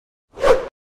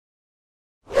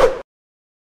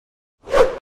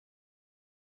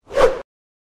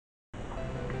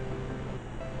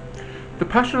The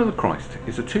Passion of the Christ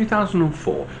is a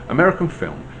 2004 American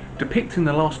film depicting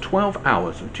the last 12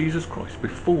 hours of Jesus Christ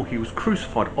before he was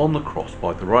crucified on the cross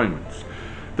by the Romans.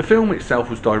 The film itself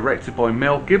was directed by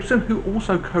Mel Gibson, who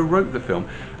also co-wrote the film,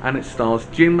 and it stars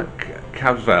Jim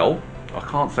Caviezel. I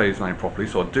can't say his name properly,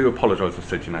 so I do apologise if I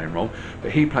said your name wrong,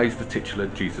 but he plays the titular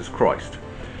Jesus Christ.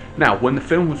 Now, when the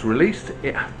film was released,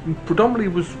 it predominantly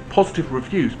was positive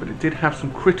reviews, but it did have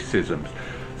some criticisms.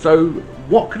 So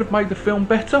what could have made the film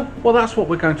better? Well, that's what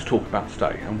we're going to talk about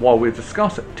today, and while we'll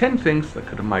discuss 10 things that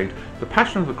could have made The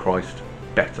Passion of the Christ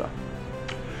better.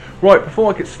 Right,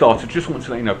 before I get started, just want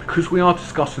to let you know, because we are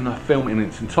discussing the film in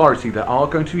its entirety, there are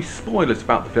going to be spoilers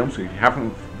about the film, so if you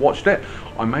haven't watched it,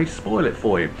 I may spoil it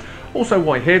for you. Also,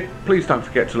 while you're here, please don't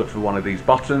forget to look for one of these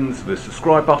buttons, the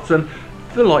subscribe button,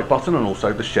 the like button, and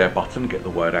also the share button, get the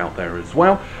word out there as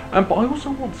well. But I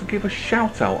also want to give a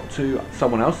shout out to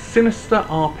someone else, Sinister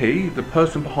RP, the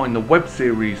person behind the web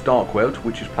series Dark World,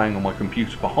 which is playing on my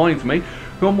computer behind me,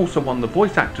 who I'm also one of the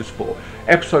voice actors for.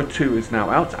 Episode 2 is now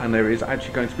out, and there is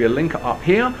actually going to be a link up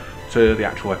here to the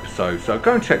actual episode, so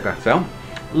go and check that out.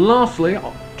 Lastly,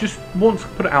 I just want to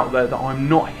put it out there that I'm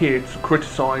not here to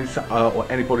criticise or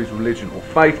anybody's religion or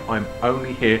faith. I'm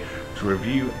only here to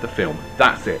review the film.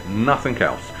 That's it, nothing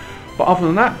else. But other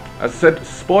than that, as I said,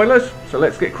 spoilers, so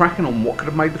let's get cracking on what could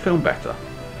have made the film better.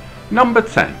 Number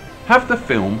 10. Have the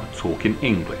film talk in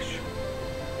English.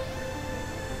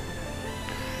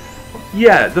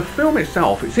 Yeah, the film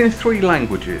itself, it's in 3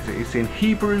 languages. It's in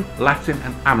Hebrew, Latin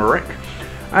and Aramaic,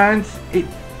 and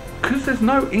because there's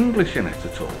no English in it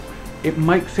at all, it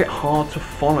makes it hard to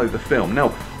follow the film.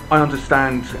 Now, I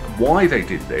understand why they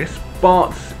did this,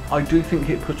 but I do think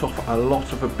it put off a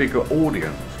lot of a bigger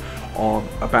audience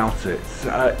about it.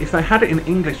 If they had it in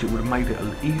English, it would have made it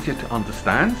easier to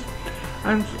understand,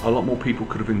 and a lot more people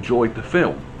could have enjoyed the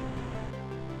film.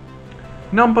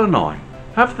 Number 9.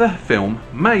 Have the film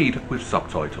made with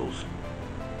subtitles.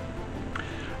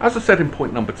 As I said in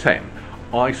point number 10,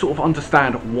 I sort of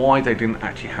understand why they didn't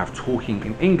actually have talking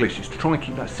in English. It's to try and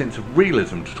keep that sense of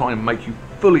realism, to try and make you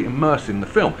fully immersed in the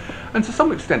film, and to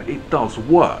some extent it does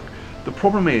work. The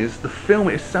problem is the film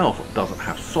itself doesn't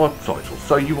have subtitles,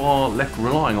 so you are left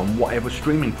relying on whatever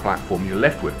streaming platform you're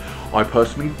left with. I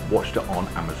personally watched it on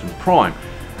Amazon Prime,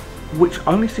 which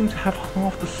only seemed to have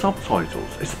half the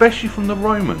subtitles, especially from the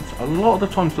Romans. A lot of the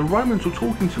times the Romans were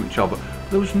talking to each other,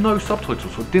 but there was no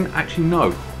subtitles, so I didn't actually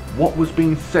know what was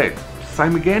being said.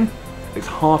 Same again, it's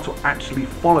hard to actually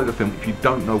follow the film if you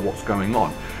don't know what's going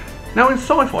on. Now, in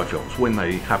sci-fi films, when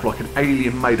they have like an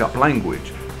alien made up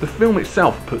language, the film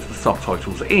itself puts the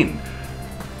subtitles in,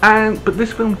 but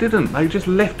this film didn't. They just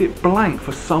left it blank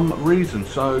for some reason,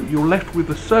 so you're left with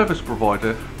the service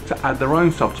provider to add their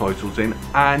own subtitles in,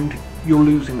 and you're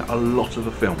losing a lot of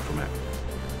the film from it.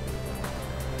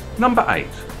 Number 8.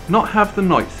 Not have the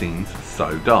night scenes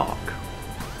so dark.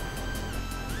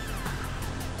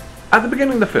 At the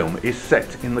beginning of the film is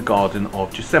set in the Garden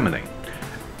of Gethsemane,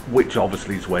 which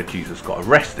obviously is where Jesus got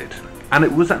arrested, and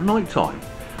it was at night time.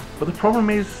 But the problem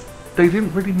is they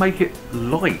didn't really make it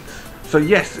light. So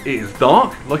yes, it is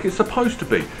dark like it's supposed to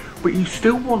be, but you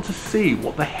still want to see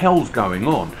what the hell's going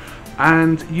on,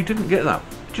 and you didn't get that.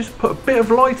 Just put a bit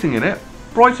of lighting in it,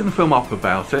 brighten the film up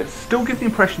about it, still give the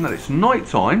impression that it's night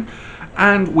time,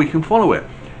 and we can follow it.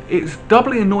 It's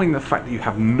doubly annoying the fact that you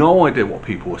have no idea what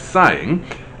people are saying,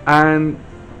 and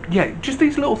yeah, just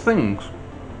these little things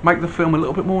make the film a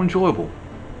little bit more enjoyable.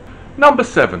 Number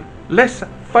 7. Less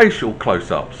facial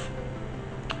close-ups.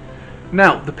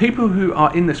 Now, the people who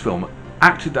are in this film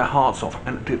acted their hearts off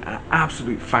and did an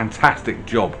absolutely fantastic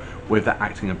job with their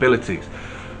acting abilities.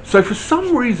 So for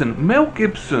some reason, Mel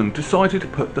Gibson decided to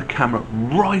put the camera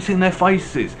right in their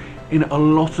faces in a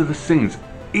lot of the scenes.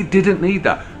 It didn't need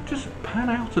that. Just pan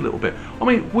out a little bit. I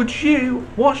mean, would you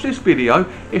watch this video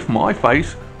if my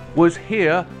face was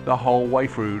here the whole way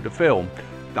through the film?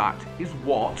 That is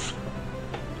what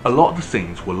a lot of the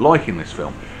scenes were like in this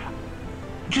film.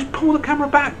 Just pull the camera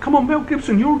back. Come on, Mel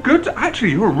Gibson, you're good.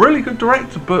 Actually, you're a really good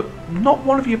director, but not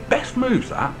one of your best moves,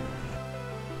 that.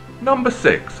 Number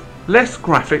 6. Less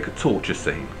graphic torture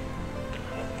scene.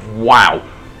 Wow.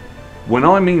 When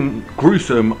I mean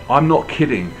gruesome, I'm not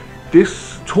kidding.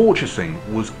 This torture scene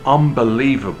was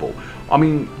unbelievable. I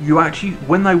mean, you actually,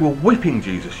 when they were whipping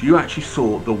Jesus, you actually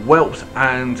saw the whelps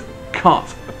and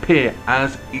cuts appear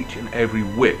as each and every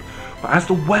whip. But as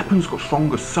the weapons got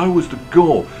stronger, so was the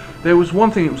gore. There was one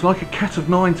thing, it was like a cat of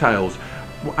nine tails,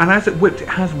 and as it whipped, it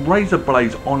has razor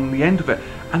blades on the end of it,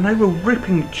 and they were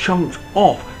ripping chunks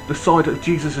off the side of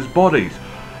Jesus's bodies.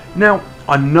 Now,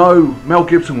 I know Mel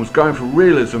Gibson was going for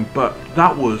realism, but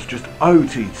that was just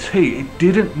OTT. It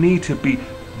didn't need to be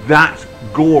that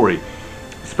gory.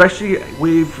 Especially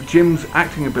with Jim's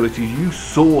acting abilities, you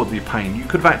saw the pain. You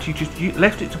could have actually just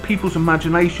left it to people's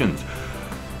imaginations.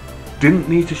 Didn't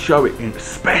need to show it in,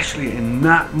 especially in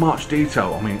that much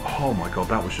detail. I mean, oh my god,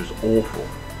 that was just awful.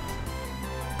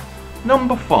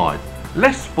 Number 5,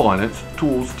 less violence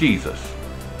towards Jesus.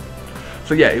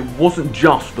 So yeah, it wasn't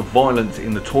just the violence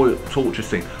in the torture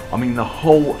scene. I mean, the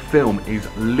whole film is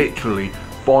literally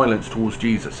violence towards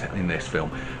Jesus in this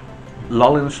film.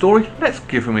 Lull in the story, let's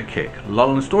give him a kick.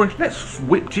 Lull in the story, let's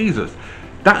whip Jesus.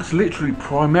 That's literally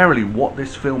primarily what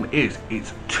this film is.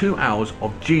 It's 2 hours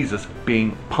of Jesus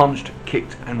being punched,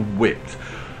 kicked and whipped.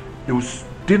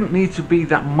 Didn't need to be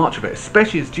that much of it,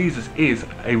 especially as Jesus is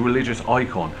a religious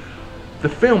icon. The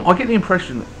film, I get the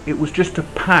impression it was just to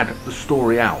pad the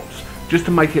story out, just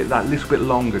to make it that little bit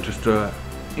longer, just to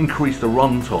increase the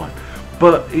runtime.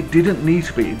 But it didn't need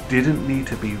to be. It didn't need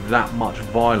to be that much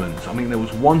violence. I mean, there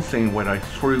was one scene where they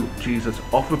threw Jesus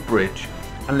off a bridge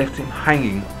and left him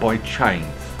hanging by chains.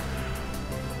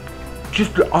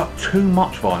 Just too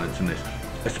much violence in this,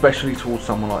 especially towards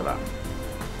someone like that.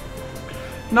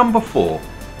 Number 4,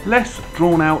 less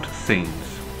drawn out scenes.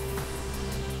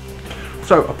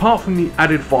 So apart from the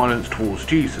added violence towards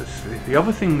Jesus, the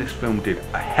other thing this film did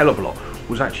a hell of a lot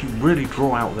was actually really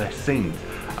draw out their scenes.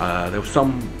 There were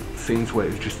some scenes where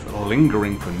it was just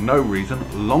lingering for no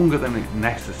reason, longer than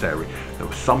necessary. There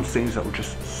were some scenes that were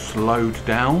just slowed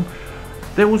down.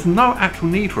 There was no actual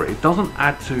need for it. It doesn't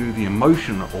add to the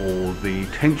emotion or the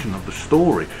tension of the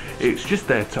story. It's just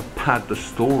there to pad the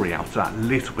story out that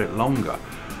little bit longer.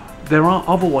 There are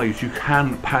other ways you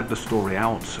can pad the story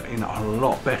out in a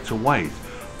lot better ways.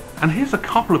 And here's a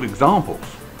couple of examples.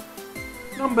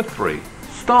 Number 3,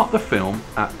 start the film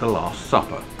at the Last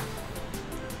Supper.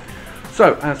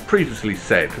 So, as previously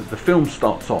said, the film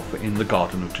starts off in the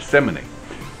Garden of Gethsemane.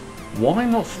 Why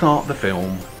not start the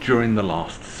film during the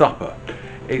Last Supper?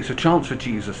 It's a chance for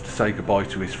Jesus to say goodbye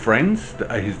to his friends,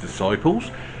 his disciples,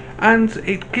 and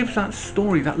it gives that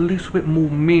story that little bit more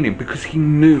meaning because he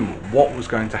knew what was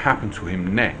going to happen to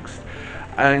him next.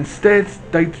 Instead,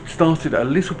 they started a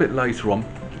little bit later on.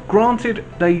 Granted,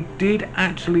 they did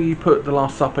actually put the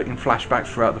Last Supper in flashbacks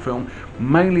throughout the film,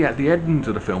 mainly at the end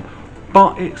of the film,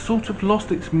 but it sort of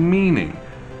lost its meaning.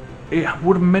 It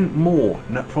would have meant more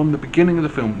from the beginning of the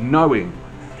film, knowing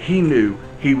he knew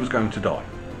he was going to die.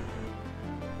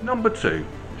 Number 2,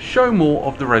 show more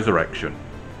of the resurrection.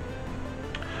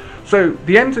 So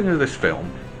the ending of this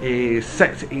film is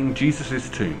set in Jesus'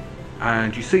 tomb,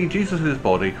 and you see Jesus'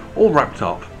 body all wrapped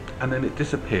up, and then it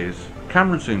disappears.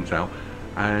 Camera zooms out,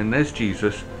 and there's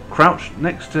Jesus crouched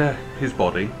next to his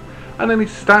body, and then he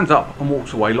stands up and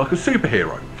walks away like a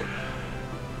superhero.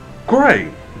 Great,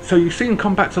 so you see him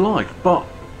come back to life, but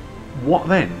what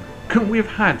then? Couldn't we have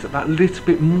had that little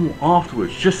bit more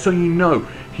afterwards, just so you know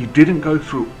he didn't go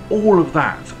through all of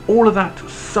that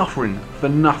suffering for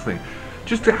nothing?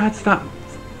 Just to add that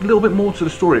little bit more to the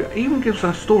story. It even gives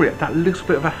our story that little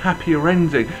bit of a happier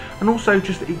ending, and also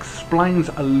just explains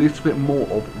a little bit more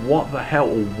of what the hell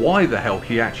or why the hell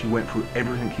he actually went through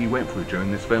everything he went through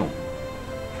during this film.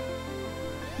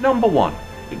 Number 1,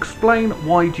 explain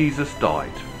why Jesus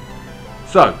died.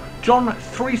 So, John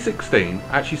 3:16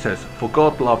 actually says, "For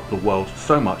God loved the world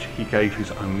so much he gave his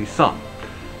only son."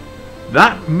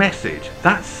 That message,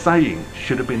 that saying,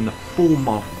 should have been the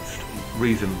foremost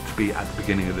reason to be at the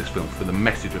beginning of this film, for the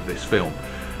message of this film.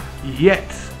 Yet,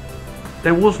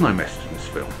 there was no message in this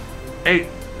film.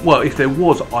 Well, if there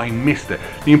was, I missed it.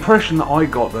 The impression that I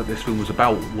got that this film was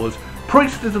about was,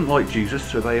 priests didn't like Jesus,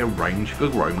 so they arranged for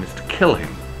the Romans to kill him.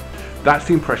 That's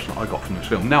the impression I got from this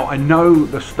film. Now, I know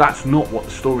that's not what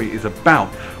the story is about,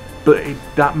 but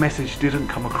that message didn't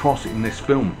come across in this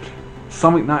film.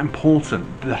 Something that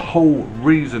important, the whole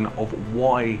reason of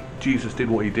why Jesus did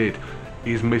what he did,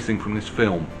 is missing from this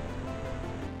film.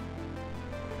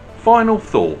 Final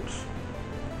thoughts.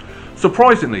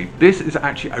 Surprisingly, this is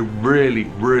actually a really,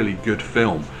 really good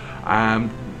film.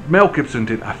 Mel Gibson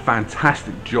did a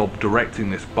fantastic job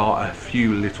directing this, bar a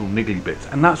few little niggly bits,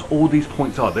 and that's all these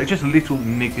points are. They're just little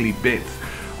niggly bits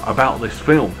about this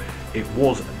film. It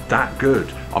was that good.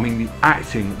 I mean, the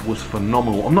acting was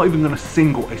phenomenal. I'm not even going to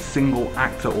single a single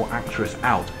actor or actress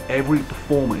out. Every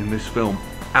performer in this film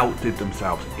outdid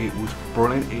themselves. It was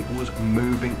brilliant, it was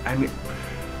moving, and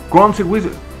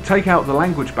granted, take out the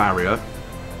language barrier,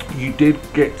 you did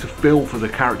get to feel for the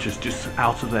characters just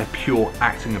out of their pure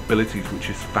acting abilities, which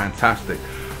is fantastic.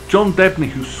 John Debney,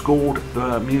 who scored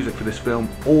the music for this film,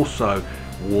 also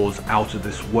was out of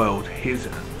this world. His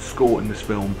score in this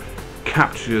film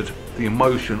captured the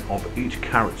emotion of each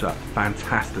character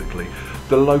fantastically.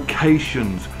 The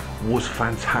locations was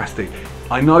fantastic.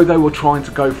 I know they were trying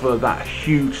to go for that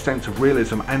huge sense of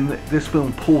realism, and this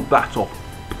film pulled that off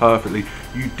perfectly.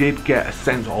 You did get a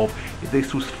sense of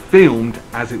this was filmed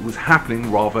as it was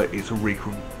happening, rather it's a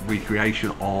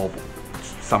recreation of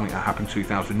something that happened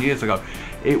 2,000 years ago.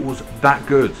 It was that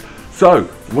good. So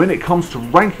when it comes to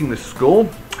ranking the score,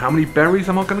 how many berries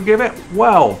am I going to give it?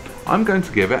 Well, I'm going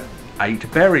to give it 8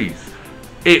 berries.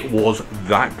 It was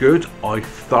that good. I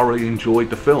thoroughly enjoyed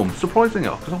the film, surprisingly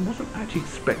enough, because I wasn't actually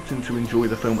expecting to enjoy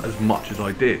the film as much as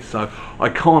I did. So I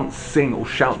can't sing or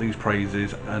shout these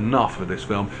praises enough for this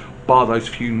film, bar those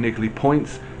few niggly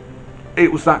points.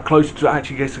 It was that close to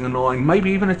actually getting a 9,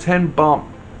 maybe even a 10, but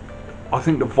I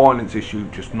think the violence issue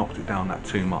just knocked it down that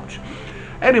too much.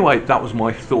 Anyway, that was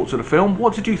my thoughts of the film.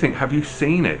 What did you think? Have you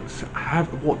seen it?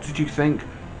 What did you think?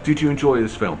 Did you enjoy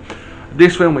this film?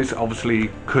 This film is obviously,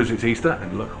 because it's Easter,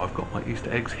 and look, I've got my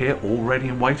Easter eggs here all ready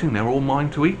and waiting. They're all mine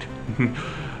to eat,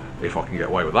 if I can get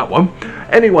away with that one.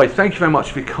 Anyway, thank you very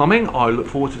much for coming. I look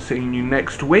forward to seeing you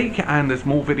next week, and there's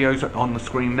more videos on the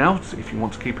screen now, so if you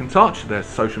want to keep in touch. There's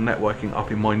social networking up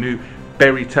in my new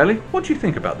Berry Telly. What do you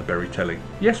think about the Berry Telly?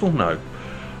 Yes or no?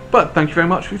 But thank you very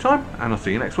much for your time, and I'll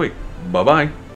see you next week. Bye bye.